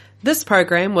This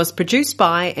program was produced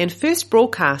by and first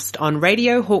broadcast on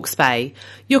Radio Hawke's Bay,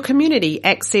 your community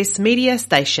access media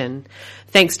station.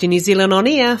 Thanks to New Zealand On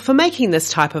Air for making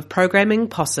this type of programming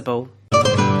possible.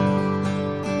 Good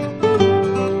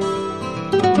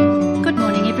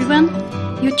morning, everyone.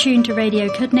 You're tuned to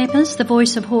Radio Kidnappers, the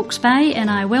voice of Hawke's Bay,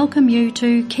 and I welcome you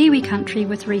to Kiwi Country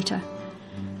with Rita.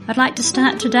 I'd like to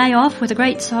start today off with a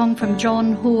great song from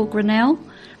John Grennell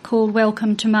called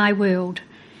Welcome to My World.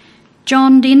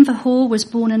 John Denver Hall was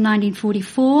born in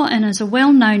 1944 and is a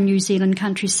well-known New Zealand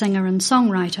country singer and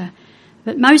songwriter,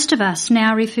 but most of us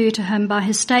now refer to him by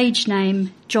his stage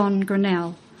name, John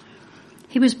Grennell.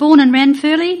 He was born in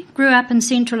Ranfurly, grew up in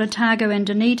central Otago and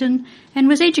Dunedin, and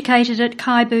was educated at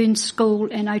Kaiboon School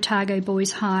and Otago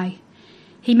Boys High.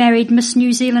 He married Miss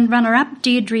New Zealand runner-up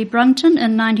Deirdre Brunton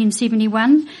in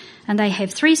 1971, and they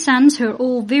have 3 sons who are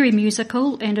all very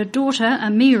musical, and a daughter,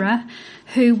 Amira,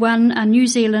 who won a New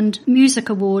Zealand Music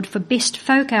Award for Best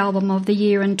Folk Album of the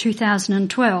Year in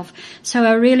 2012. So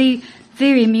a really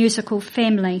very musical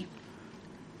family.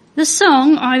 This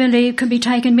song, I believe, can be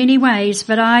taken many ways,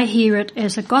 but I hear it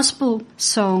as a gospel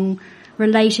song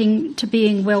relating to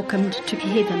being welcomed to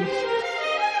heaven.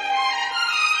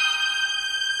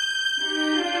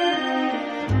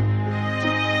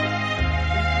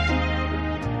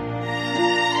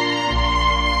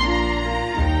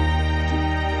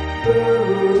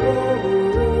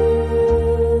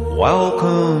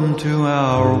 Welcome to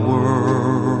our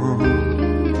world.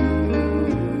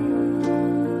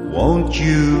 Won't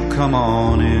you come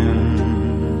on in?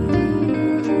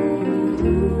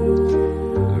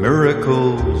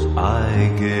 Miracles,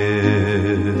 I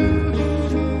guess,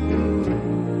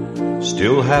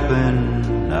 still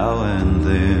happen now and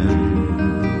then.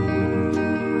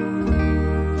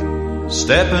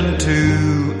 Step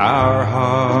into our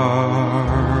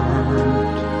heart.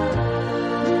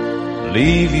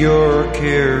 Leave your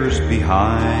cares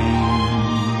behind.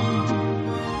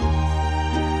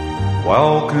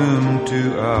 Welcome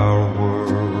to our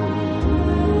world,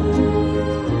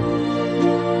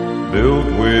 built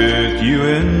with you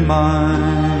in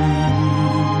mind.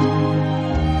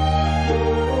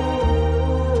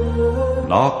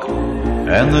 Knock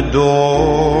and the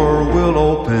door will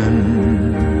open.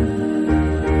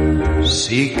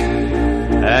 Seek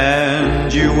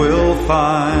and you will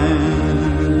find.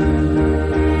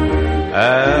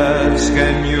 Ask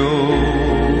and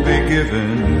you'll be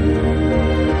given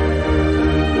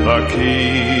the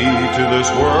key to this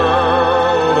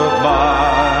world of mine.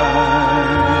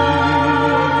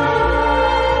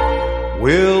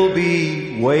 We'll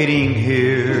be waiting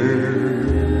here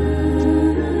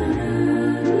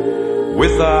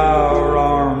with our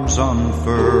arms unfurled,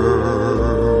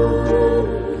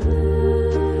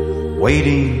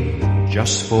 waiting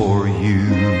just for you.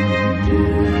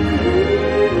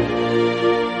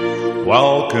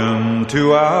 Welcome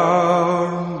to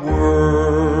our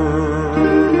world.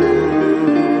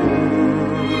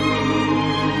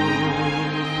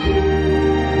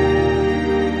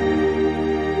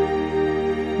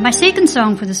 My second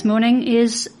song for this morning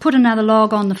is Put Another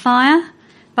Log on the Fire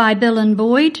by Bill and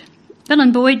Boyd. Bill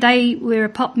and Boyd, they were a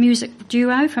pop music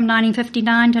duo from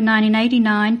 1959 to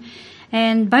 1989,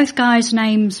 and both guys'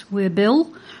 names were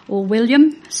Bill or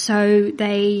William, so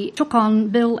they took on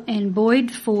Bill and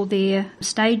Boyd for their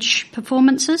stage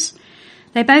performances.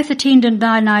 They both attended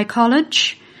Nainai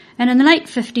College, and in the late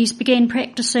 50s began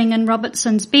practicing in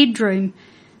Robertson's bedroom,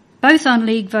 both on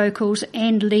lead vocals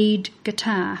and lead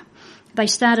guitar. They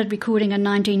started recording in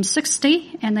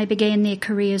 1960, and they began their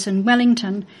careers in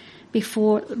Wellington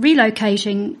before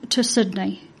relocating to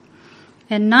Sydney.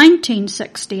 In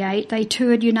 1968, they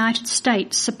toured United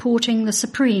States supporting the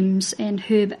Supremes and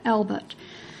Herb Alpert.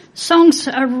 Songs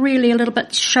are really a little bit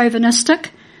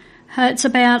chauvinistic. It's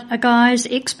about a guy's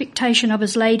expectation of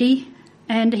his lady,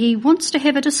 and he wants to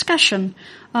have a discussion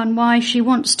on why she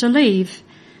wants to leave,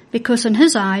 because in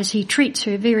his eyes he treats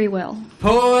her very well.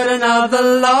 Put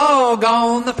another log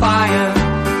on the fire.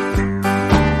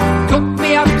 Cook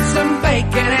me up some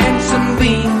bacon and some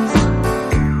beans,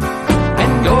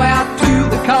 and go out to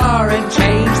the car and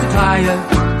change the tire.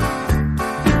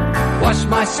 Wash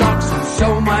my socks and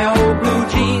sew my old blue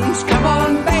jeans. Come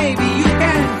on, baby, you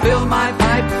can fill my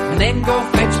pipe, and then go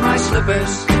fetch my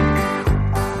slippers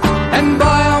and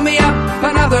boil me up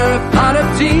another pot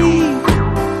of tea.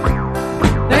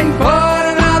 Then put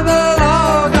another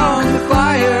log on the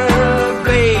fire,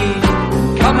 babe.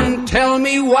 Come and tell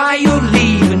me why you're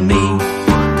leaving me.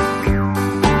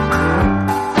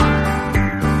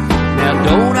 Now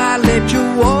don't I let you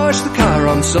wash the car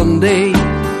on Sunday?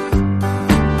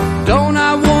 Don't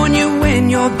I warn you when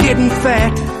you're getting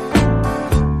fat?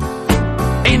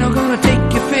 Ain't no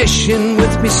fishing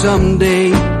with me someday.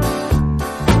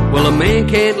 Well, a man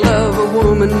can't love a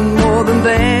woman more than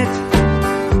that.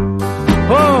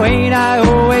 Oh, ain't I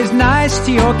always nice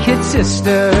to your kid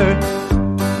sister?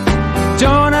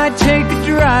 Don't I take her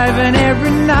driving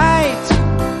every night?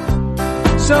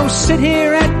 So sit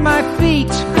here at my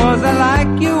feet, 'cause I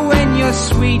like you when you're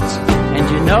sweet, and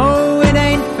you know it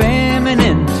ain't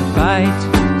feminine to fight.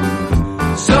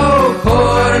 So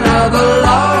put another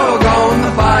log on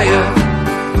the fire,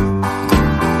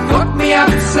 cook me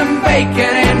up some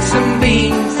bacon and some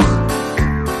beans,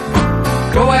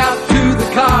 go out to the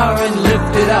car and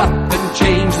lift it up and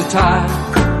change the tire,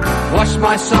 wash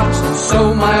my socks and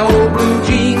sew my old blue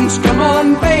jeans. Come on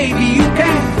baby, you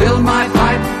can fill my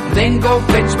pipe, then go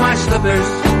fetch my slippers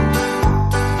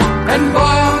and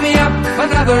boil me up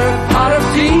another pot of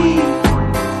tea.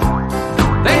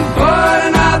 Then put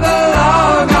another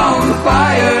log on the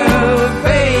fire,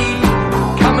 babe,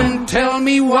 come and tell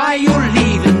me why you're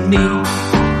leaving me.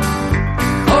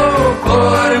 Oh,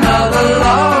 put another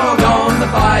log on the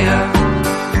fire,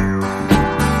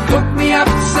 cook me up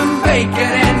some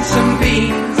bacon and some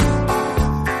beans,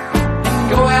 and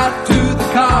go out to the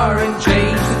car and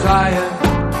change the tire,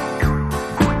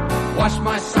 wash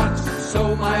my socks and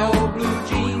sew my old blue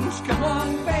jeans. Come on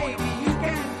baby, you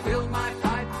can fill my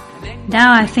pipe and then...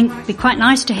 Now I think it'd be quite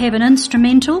nice to have an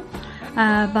instrumental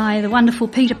by the wonderful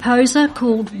Peter Posa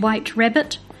called White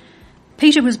Rabbit.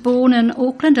 Peter was born in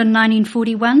Auckland in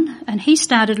 1941, and he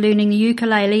started learning the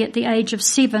ukulele at the age of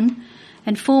 7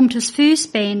 and formed his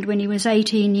first band when he was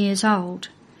 18 years old.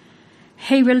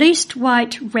 He released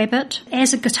White Rabbit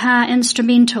as a guitar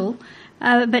instrumental,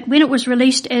 but when it was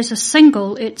released as a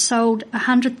single, it sold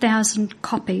 100,000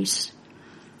 copies.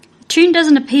 The tune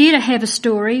doesn't appear to have a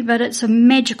story, but it's a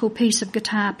magical piece of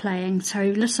guitar playing, so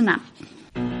listen up.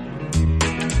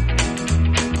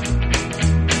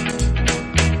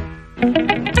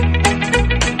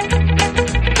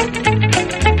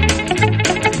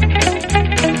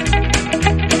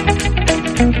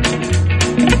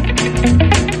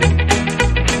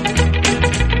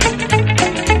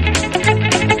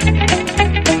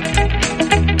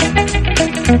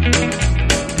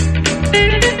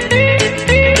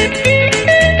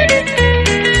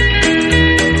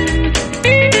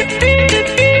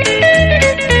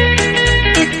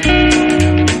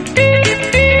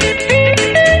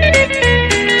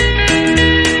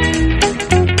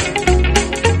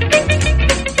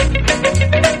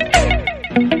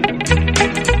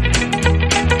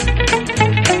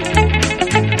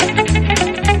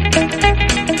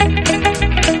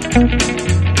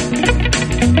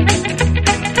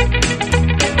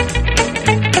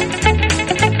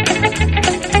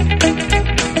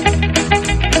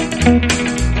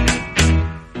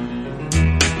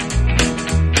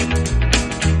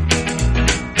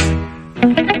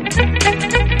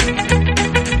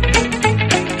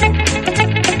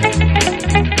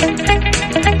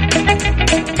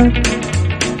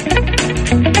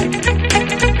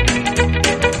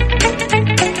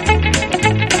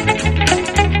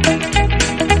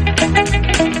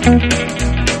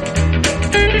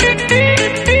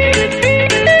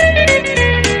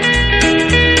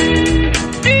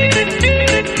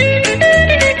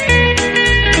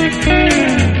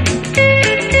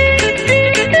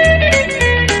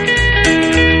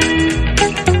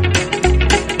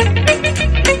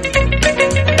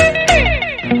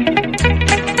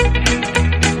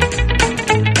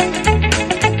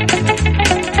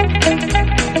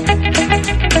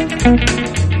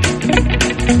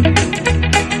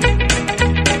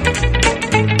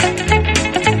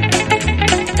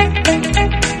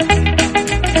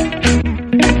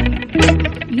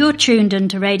 Tuned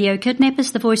into Radio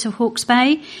Kidnappers, the voice of Hawke's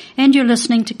Bay, and you're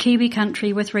listening to Kiwi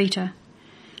Country with Rita.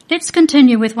 Let's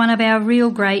continue with one of our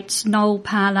real greats, Noel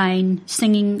Parlane,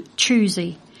 singing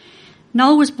Choosy.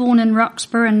 Noel was born in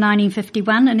Roxburgh in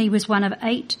 1951 and he was one of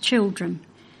 8 children.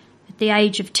 At the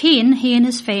age of 10, he and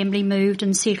his family moved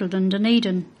and settled in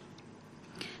Dunedin.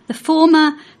 The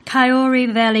former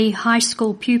Kaori Valley High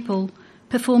School pupil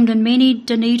performed in many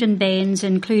Dunedin bands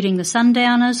including the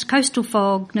Sundowners, Coastal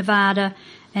Fog, Nevada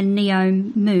and Neo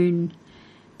Moon.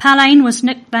 Parlane was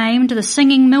nicknamed the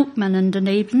Singing Milkman in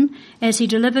Dunedin as he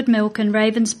delivered milk in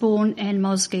Ravensbourne and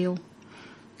Mosgiel.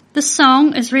 This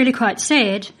song is really quite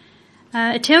sad.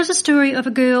 It tells a story of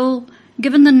a girl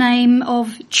given the name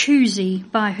of Choosy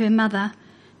by her mother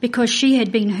because she had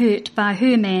been hurt by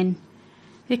her man.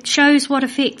 It shows what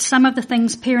effect some of the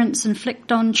things parents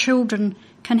inflict on children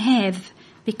can have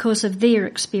because of their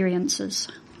experiences.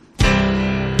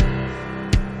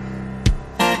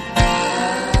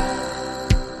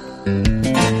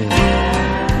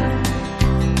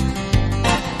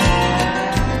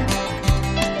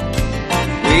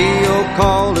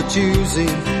 called her Tuesday.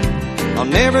 I'll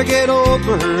never get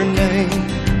over her name.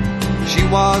 She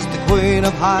was the queen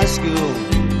of high school,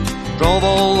 drove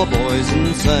all the boys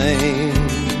insane.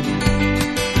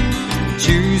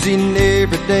 Tuesday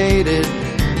never dated,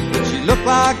 but she looked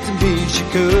like to me she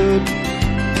could.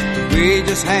 We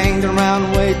just hanged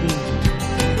around waiting,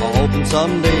 hoping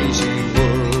someday she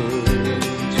would.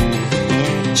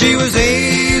 She was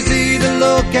easy to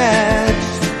look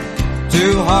at,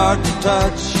 too hard to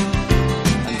touch,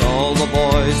 and all the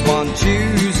boys want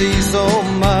Tuesday so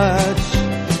much.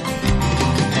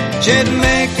 She'd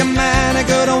make a man a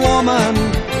good woman,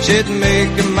 she'd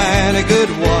make a man a good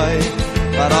wife,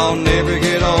 but I'll never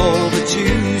get over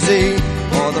Tuesday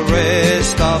for the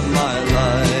rest of my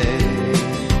life.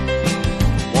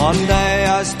 One day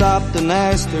I stopped and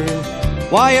asked her,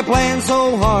 why you playing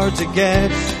so hard to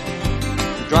get?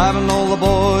 You're driving all the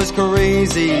boys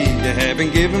crazy, you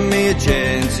haven't given me a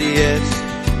chance yet.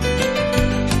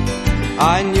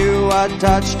 I knew I'd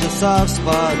touched a soft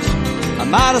spot, I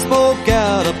might have spoke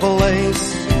out of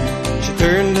place. She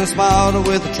turned and smiled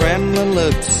with trembling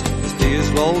lips as tears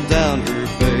rolled down her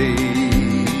face.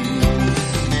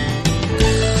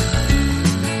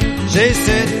 She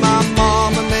said my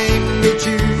mama named me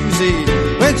Tuesday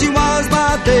when she was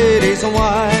my daddy's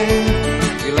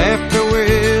wife. He left her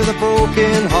with a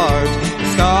broken heart,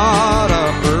 scarred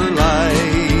up her life.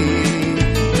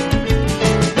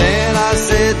 Then I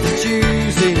said to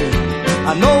Tuesday,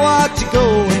 I know what you're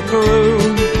going through.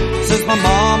 Since my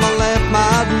mama left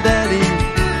my daddy,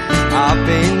 I've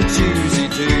been Tuesday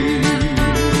too.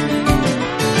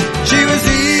 She was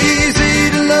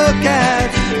easy to look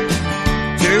at,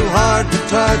 too hard to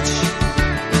touch,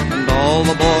 and all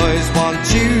the boys want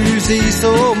Tuesday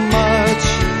so much.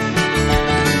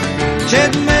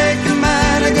 She'd make a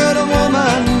man a good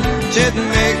woman, she'd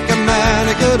make a man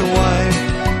a good wife,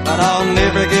 but I'll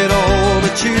never get over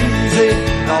Tuesday.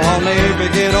 No, I'll never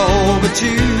get over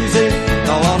Tuesday.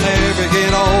 No, I'll never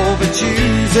get over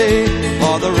Tuesday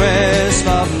for the rest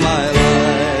of my life.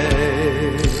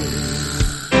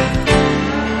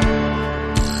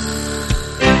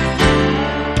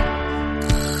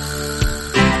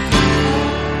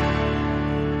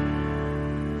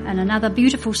 And another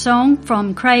beautiful song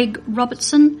from Craig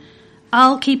Robertson,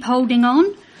 I'll Keep Holding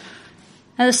On.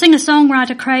 The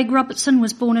singer-songwriter Craig Robertson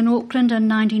was born in Auckland in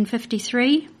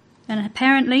 1953, and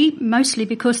apparently, mostly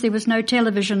because there was no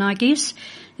television, I guess,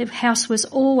 the house was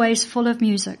always full of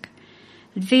music.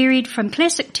 It varied from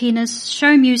classic tenors,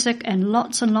 show music, and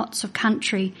lots of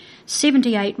country,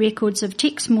 78 records of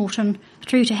Tex Morton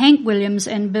through to Hank Williams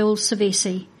and Bill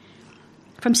Savesi.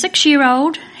 From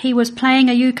 6-year-old, he was playing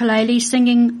a ukulele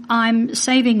singing I'm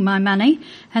Saving My Money,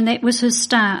 and that was his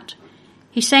start.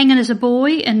 He sang as a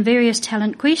boy in various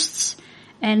talent quests,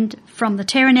 and from the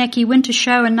Taranaki Winter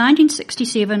Show in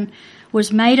 1967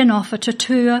 was made an offer to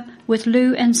tour with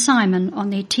Lou and Simon on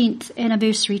their 10th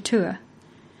anniversary tour.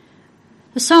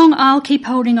 The song I'll Keep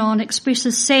Holding On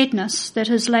expresses sadness that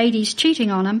his lady's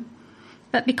cheating on him,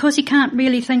 but because he can't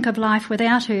really think of life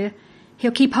without her,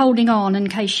 he'll keep holding on in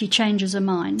case she changes her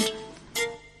mind.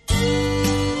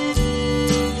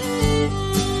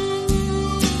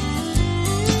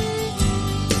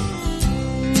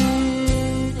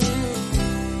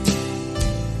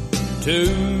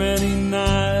 Too many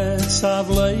nights I've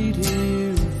laid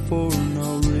here for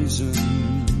no reason.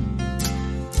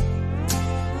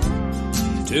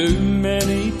 Too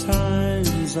many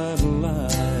times I've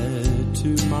lied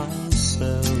to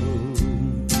myself.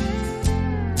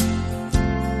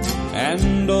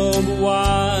 And all the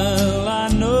while I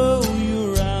know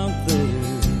you're out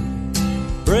there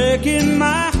breaking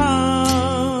my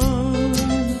heart,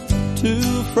 too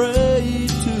afraid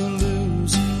to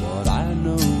lose what I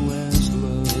know as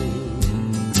love.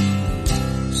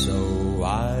 So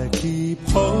I keep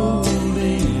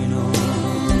holding on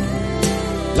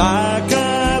like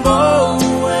I've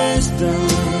always done,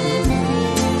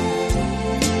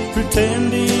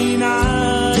 pretending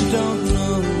I don't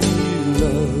know you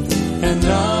love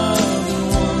another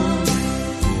one.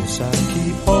 Yes, I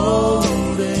keep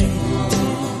holding on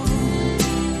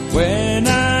when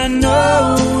I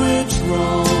know it's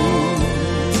wrong.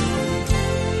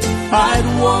 I'd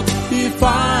walk if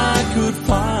I could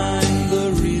find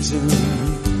the reason.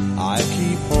 I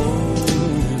keep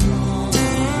holding on.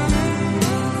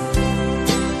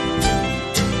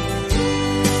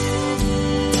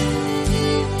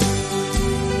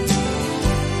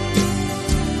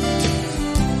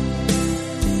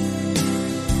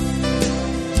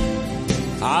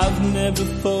 I've never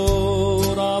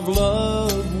thought of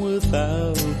love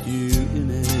without you in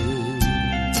it.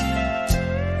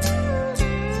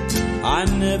 I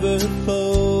never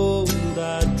thought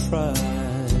try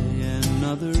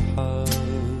another hug.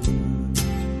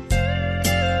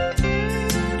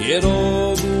 Yet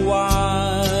all the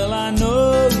while I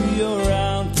know you're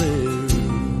out there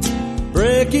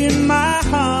breaking my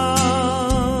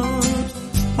heart.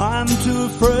 I'm too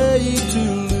afraid to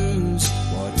lose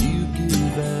what you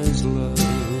give as love.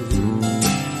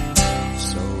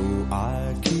 So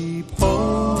I keep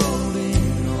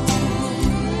holding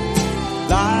on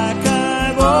like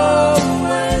I've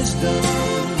always done,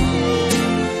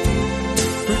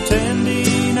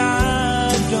 pretending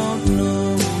I don't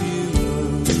know you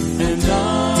and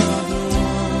I'm the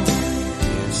one.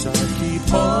 Yes, I keep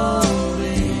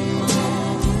holding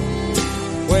on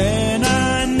when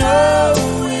I know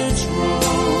it's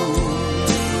wrong.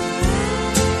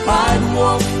 I'd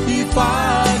walk if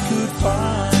I could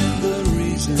find the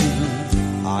reason.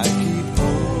 I keep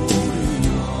holding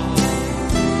on.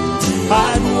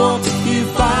 I'd walk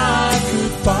if I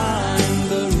could find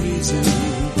the reason.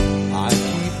 I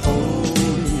keep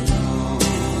holding on.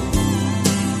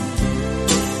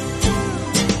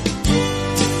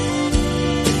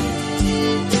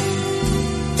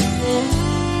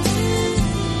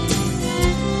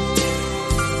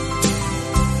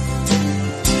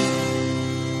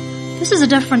 This is a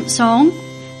different song,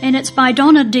 and it's by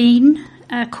Donna Dean,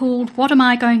 called What Am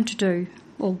I Going to Do?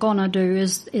 Or Gonna Do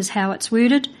is how it's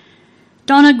worded.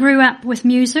 Donna grew up with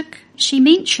music. She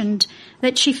mentioned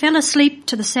that she fell asleep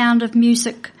to the sound of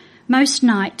music most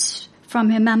nights from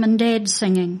her mum and dad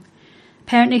singing.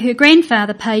 Apparently her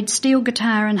grandfather played steel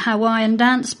guitar in Hawaiian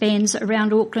dance bands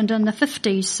around Auckland in the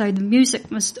 50s, so the music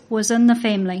was in the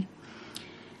family.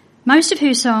 Most of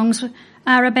her songs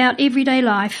are about everyday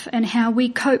life and how we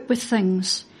cope with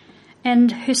things.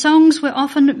 And her songs were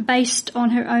often based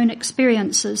on her own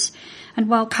experiences. And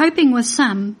while coping with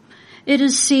some, it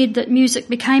is said that music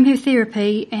became her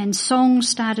therapy and songs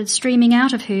started streaming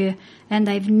out of her and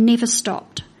they've never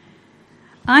stopped.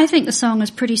 I think the song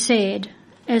is pretty sad,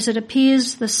 as it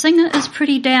appears the singer is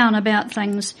pretty down about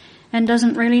things and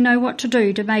doesn't really know what to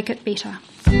do to make it better.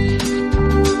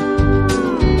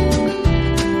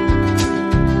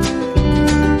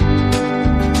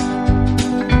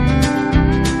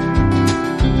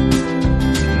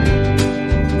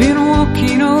 Been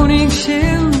walking on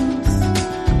eggshells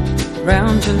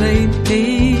round you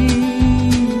lately,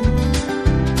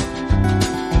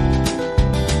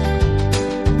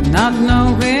 not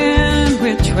knowing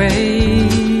which way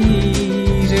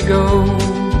to go.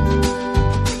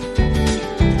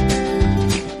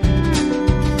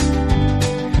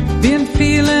 Been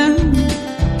feeling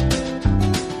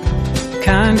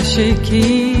kinda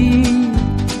shaky,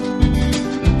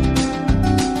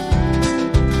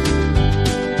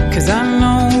 'cause I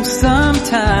know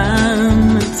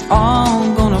sometime it's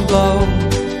all gonna blow.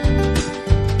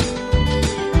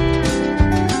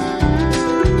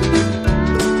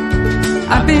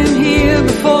 I've been here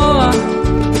before.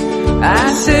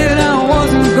 I said I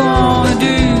wasn't gonna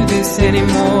do this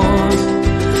anymore.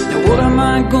 Now what am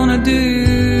I gonna do?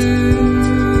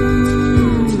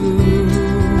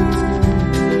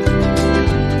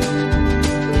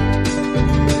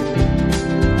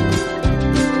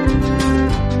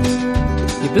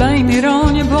 You blame it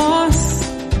on your boss,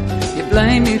 you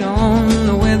blame it on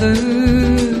the weather,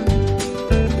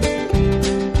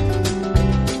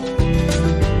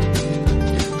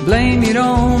 blame it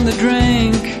on the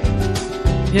drink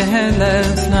you had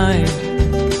last night.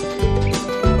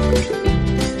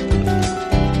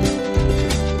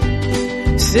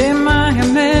 Say my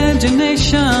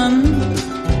imagination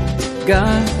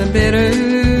got the better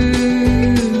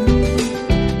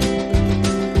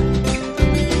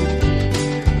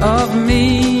of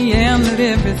me, and that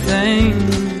everything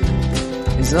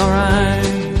is alright.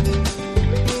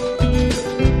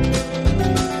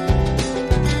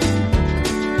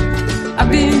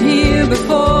 I've been here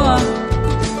before.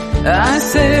 I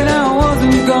said I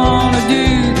wasn't gonna do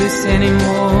this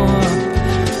anymore.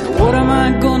 So what am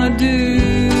I gonna do?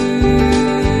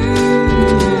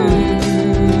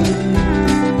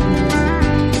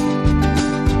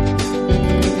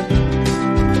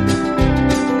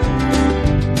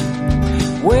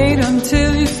 Wait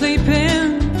until you're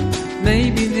sleeping,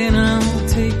 maybe then I'll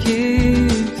take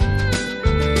it.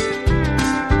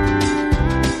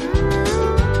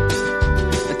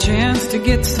 A chance to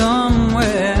get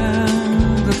somewhere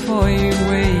before you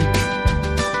wake.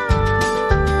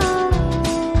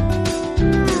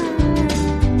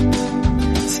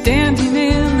 Standing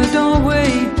in the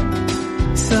doorway,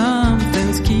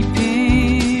 something's keeping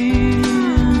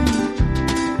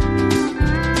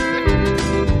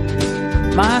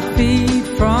my feet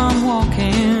from walking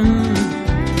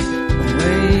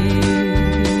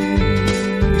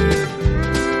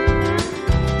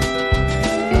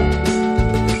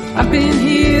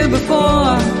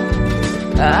before.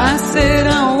 I said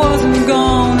I wasn't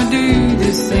gonna do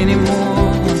this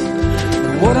anymore.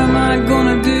 What am I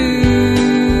gonna do?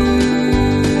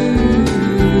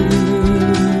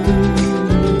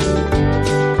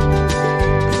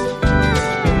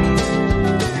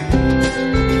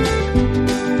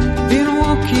 Been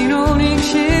walking on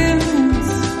eggshells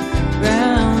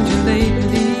round you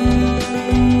lately.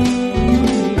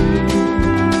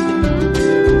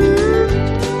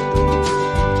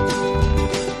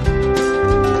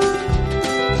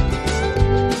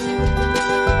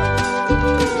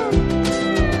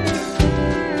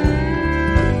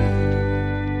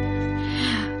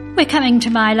 We're coming to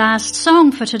my last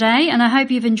song for today, and I hope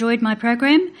you've enjoyed my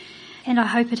program, and I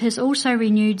hope it has also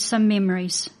renewed some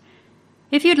memories.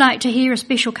 If you'd like to hear a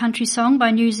special country song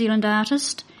by New Zealand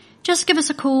artist, just give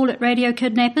us a call at Radio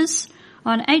Kidnappers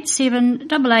on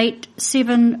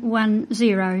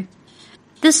 8788710.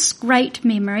 This great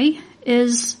memory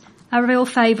is a real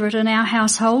favourite in our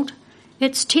household.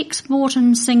 It's Tex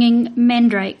Morton singing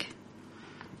Mandrake.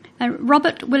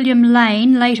 Robert William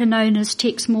Lane, later known as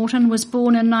Tex Morton, was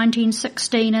born in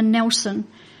 1916 in Nelson.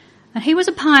 And he was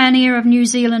a pioneer of New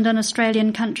Zealand and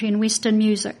Australian country and western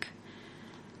music.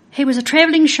 He was a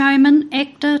travelling showman,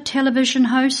 actor, television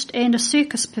host and a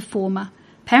circus performer.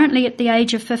 Apparently at the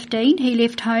age of 15 he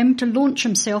left home to launch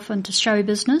himself into show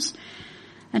business,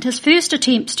 and his first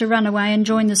attempts to run away and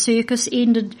join the circus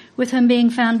ended with him being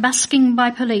found busking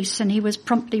by police, and he was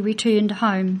promptly returned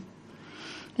home.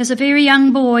 As a very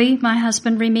young boy, my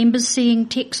husband remembers seeing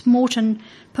Tex Morton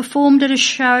performed at a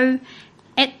show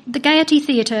at the Gaiety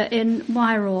Theatre in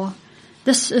Wairoa.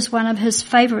 This is one of his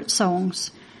favourite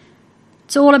songs.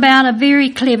 It's all about a very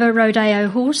clever rodeo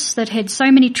horse that had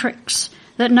so many tricks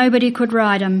that nobody could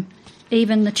ride him,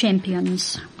 even the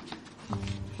champions.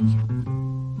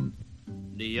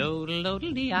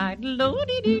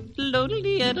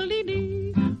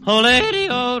 Oh lady,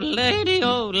 oh lady,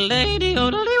 oh lady, oh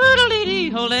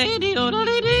lady, oh lady, oh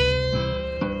lady.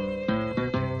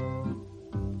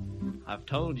 I've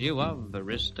told you of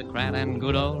Aristocrat and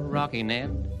good old Rocky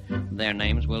Ned. Their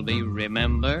names will be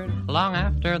remembered long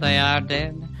after they are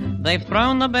dead. They've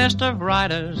thrown the best of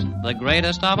riders, the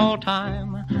greatest of all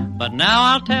time. But now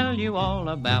I'll tell you all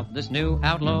about this new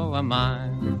outlaw of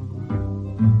mine.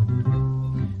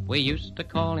 We used to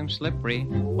call him Slippery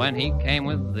when he came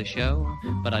with the show,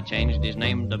 but I changed his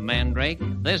name to Mandrake,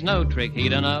 there's no trick he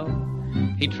don't know.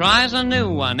 He tries a new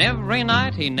one every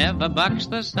night, he never bucks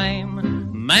the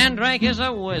same. Mandrake is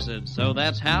a wizard, so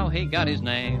that's how he got his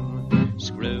name.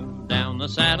 Screw down the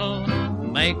saddle,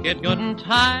 make it good and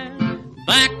tight.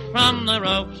 Back from the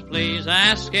ropes, please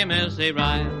ask him is he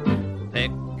right.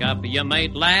 Pick up your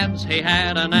mate, lads, he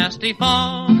had a nasty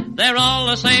fall. They're all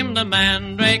the same, the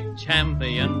Mandrake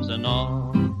champions and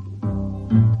all.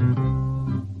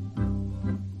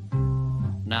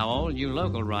 Now all you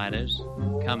local riders,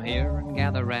 come here and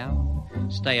gather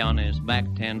round. Stay on his back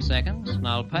 10 seconds and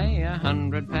I'll pay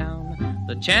 £100.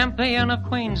 The champion of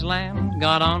Queensland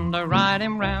got on to ride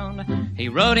him round. He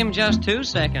rode him just 2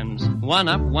 seconds, one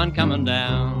up, one coming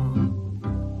down.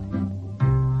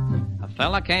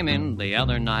 Fella came in the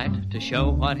other night to show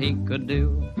what he could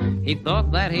do. He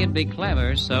thought that he'd be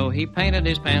clever, so he painted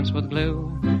his pants with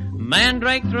glue.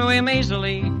 Mandrake threw him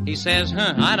easily. He says,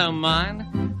 I don't mind.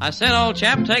 I said, old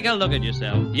chap, take a look at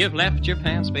yourself. You've left your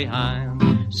pants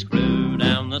behind. Screw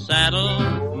down the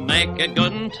saddle, make it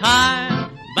good and tight.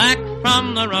 Back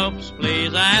from the ropes,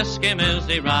 please ask him is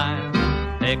he right.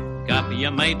 Pick up your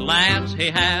mate, lads,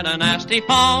 he had a nasty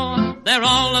fall. They're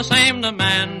all the same, the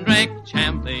Mandrake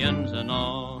champions and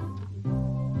all.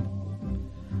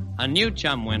 A new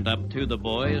chum went up to the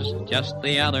boys just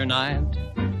the other night.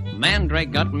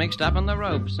 Mandrake got mixed up in the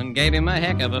ropes and gave him a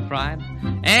heck of a fright.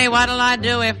 Hey, what'll I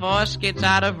do if horse gets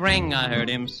out of ring, I heard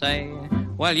him say.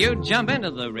 Well, you jump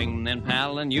into the ring then,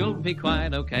 pal, and you'll be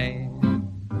quite okay.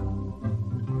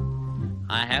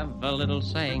 I have a little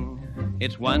saying,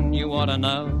 it's one you ought to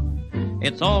know.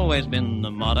 It's always been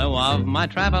the motto of my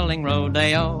traveling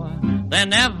rodeo. There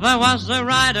never was a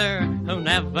rider who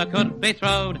never could be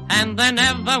throwed, and there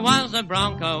never was a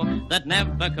bronco that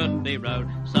never could be rode.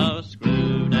 So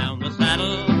screw down the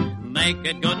saddle, make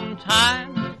it good and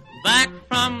tight. Back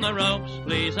from the ropes,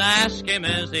 please ask him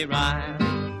is he right.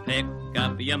 Pick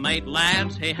up your mate,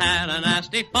 lads, he had a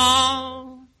nasty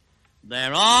fall.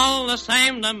 They're all the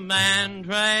same, the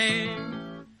Mandrake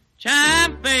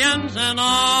champions and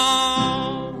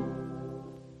all.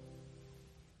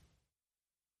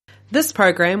 This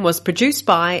program was produced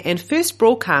by and first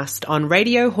broadcast on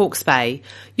Radio Hawke's Bay,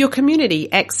 your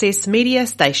community access media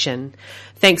station.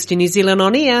 Thanks to New Zealand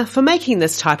On Air for making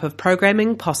this type of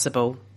programming possible.